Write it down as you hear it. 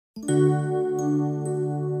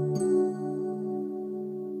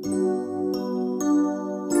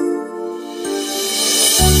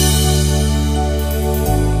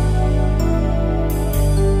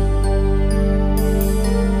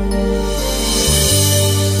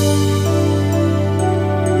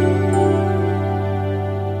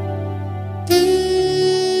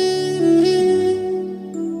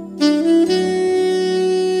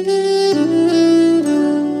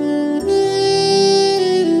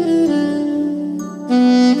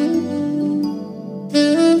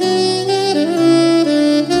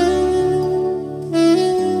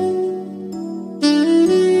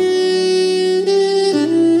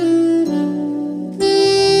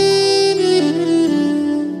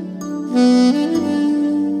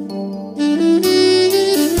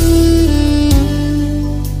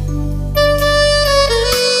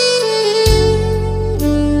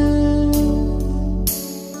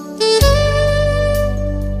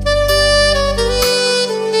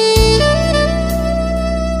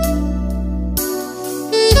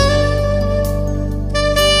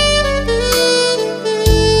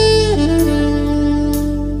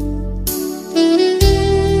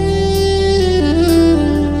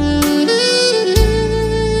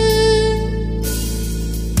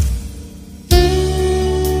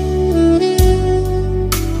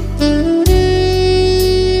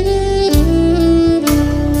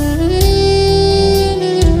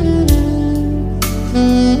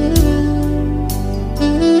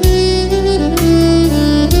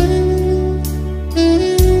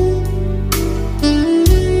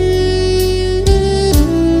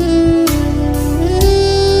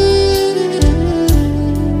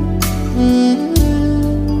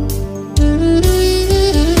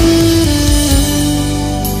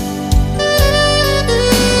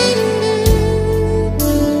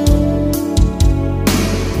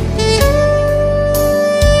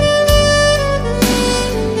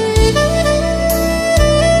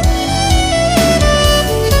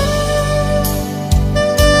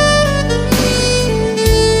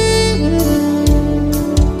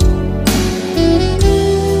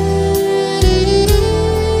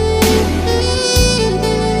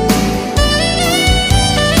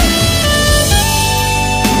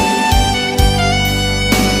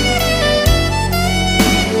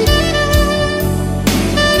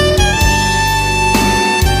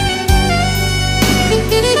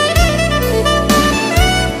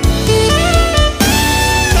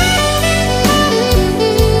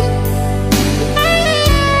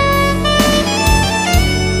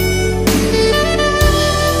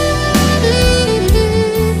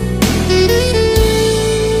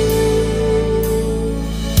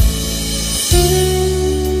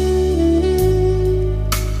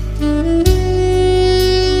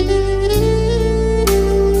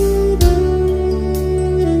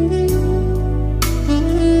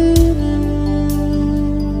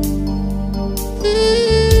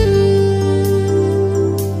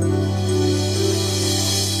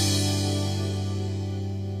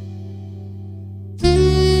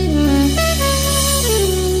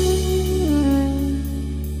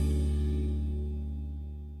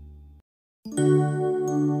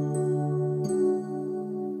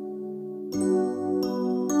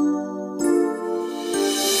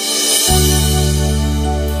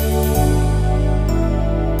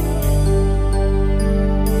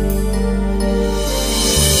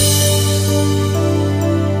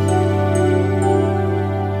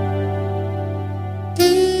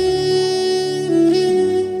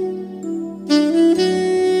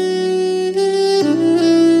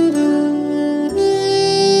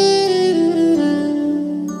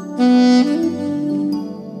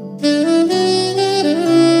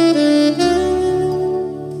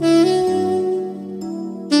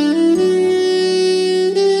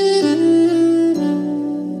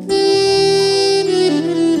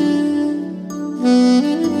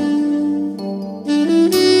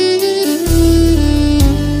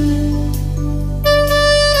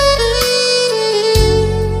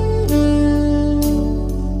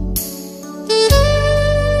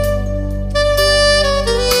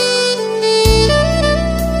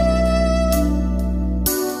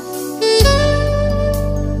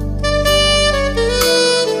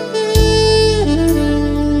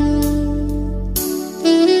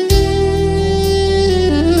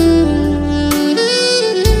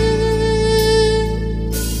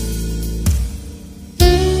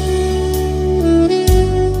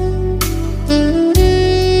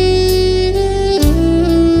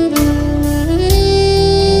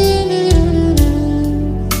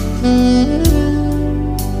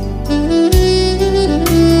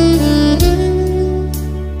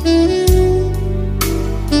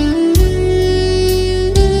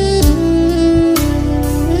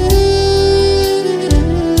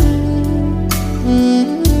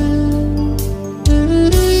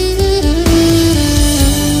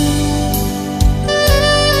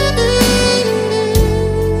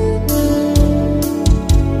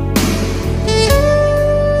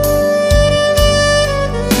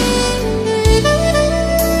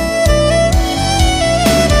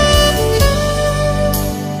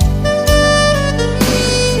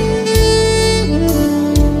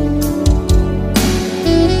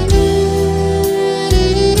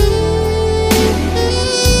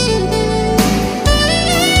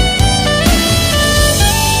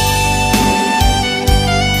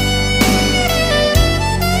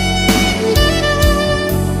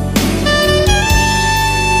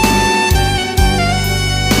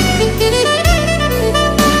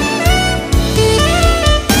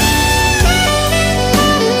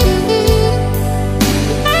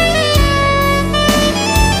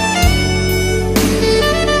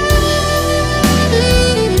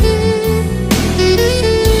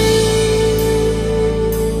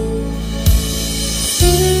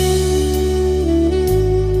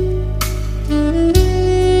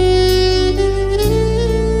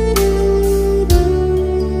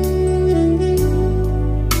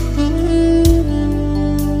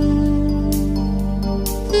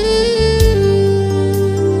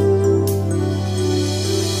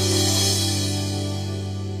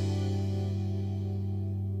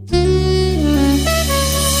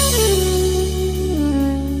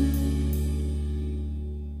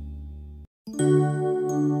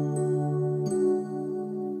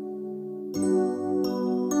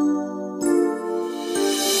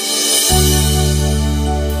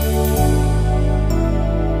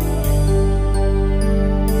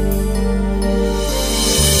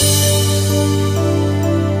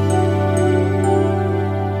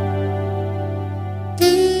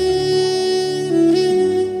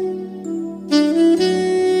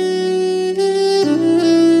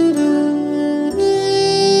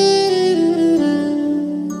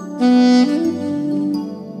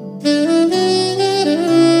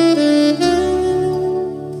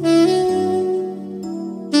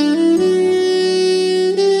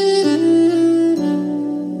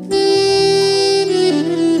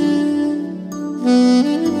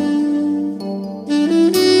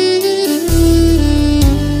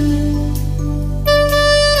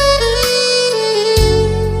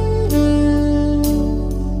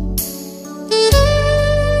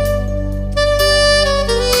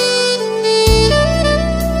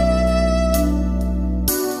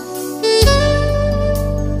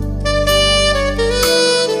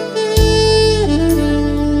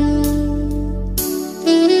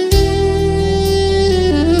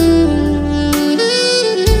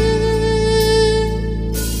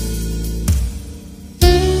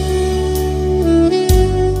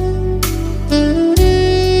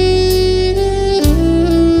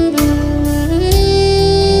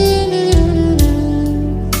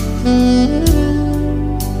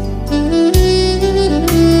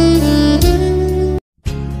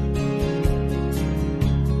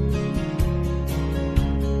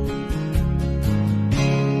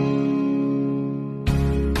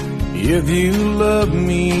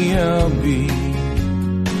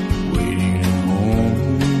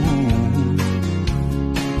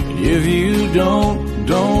If you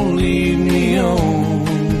don't lead me on.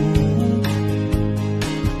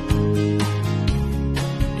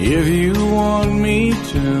 If you want me,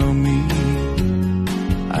 tell me.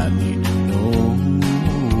 I need to know.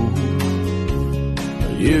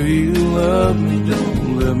 If you love me,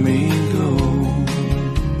 don't let me go.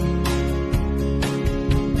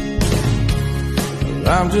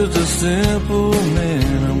 I'm just a simple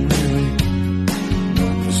man, I'm really no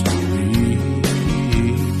mystery.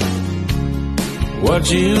 What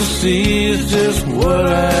you see is just what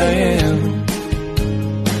I am.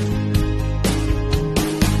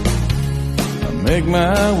 I make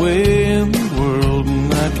my way in the world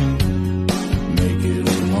and I can make it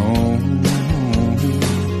alone.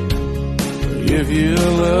 If you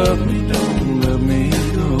love me, don't let me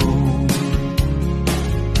go.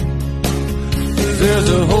 'Cause there's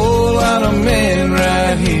a whole lot of men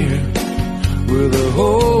right here with a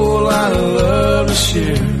whole lot of love to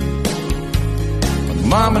share. My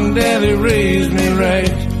mom and daddy raised me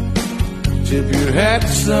right. Tip your hat,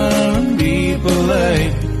 son, and be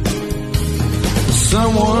polite.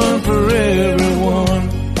 Someone for everyone.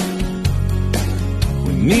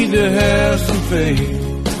 We need to have some faith.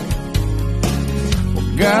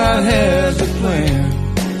 God has a plan,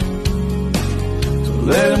 so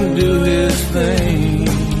let him do his thing.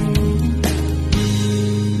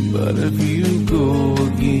 But if you go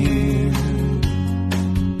again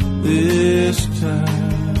this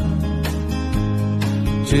time,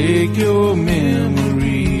 take your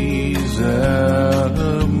memories out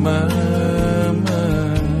of my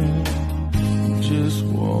mind. Just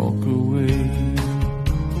walk away.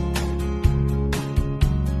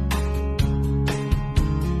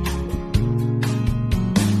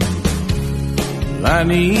 I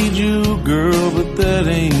need you, girl, but that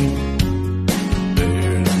ain't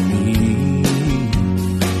fair to me.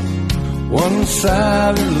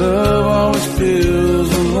 One-sided love always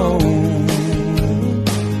feels alone.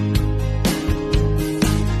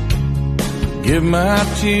 Give my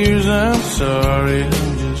tears, I'm sorry,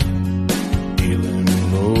 I'm just feeling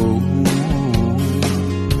low.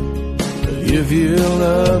 If you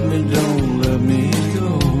love me, don't let me go.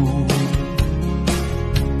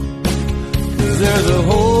 There's a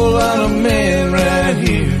whole lot of men right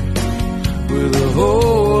here with a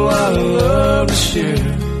whole lot of love to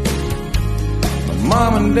share. My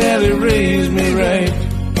mom and daddy raised me right.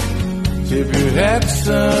 Tip your hat,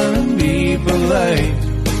 son, and be polite.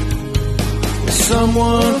 There's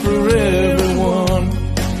someone for everyone.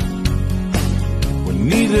 We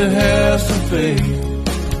need to have some faith.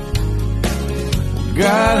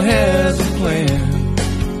 God has a plan.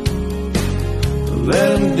 Let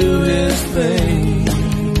him do his thing.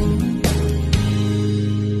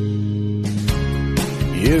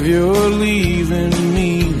 If you're leaving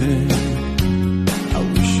me, then I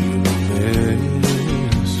wish you the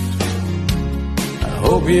best. I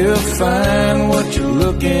hope you find what you're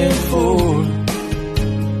looking for.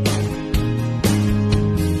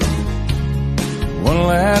 One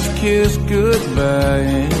last kiss goodbye,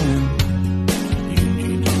 and you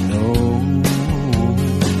need to know.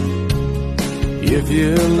 If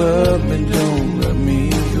you love me, don't let me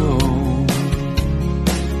go.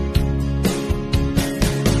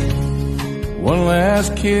 One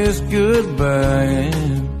last kiss goodbye,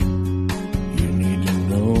 and you need to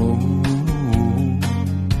know.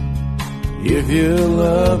 If you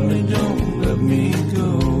love me, don't let me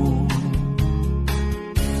go.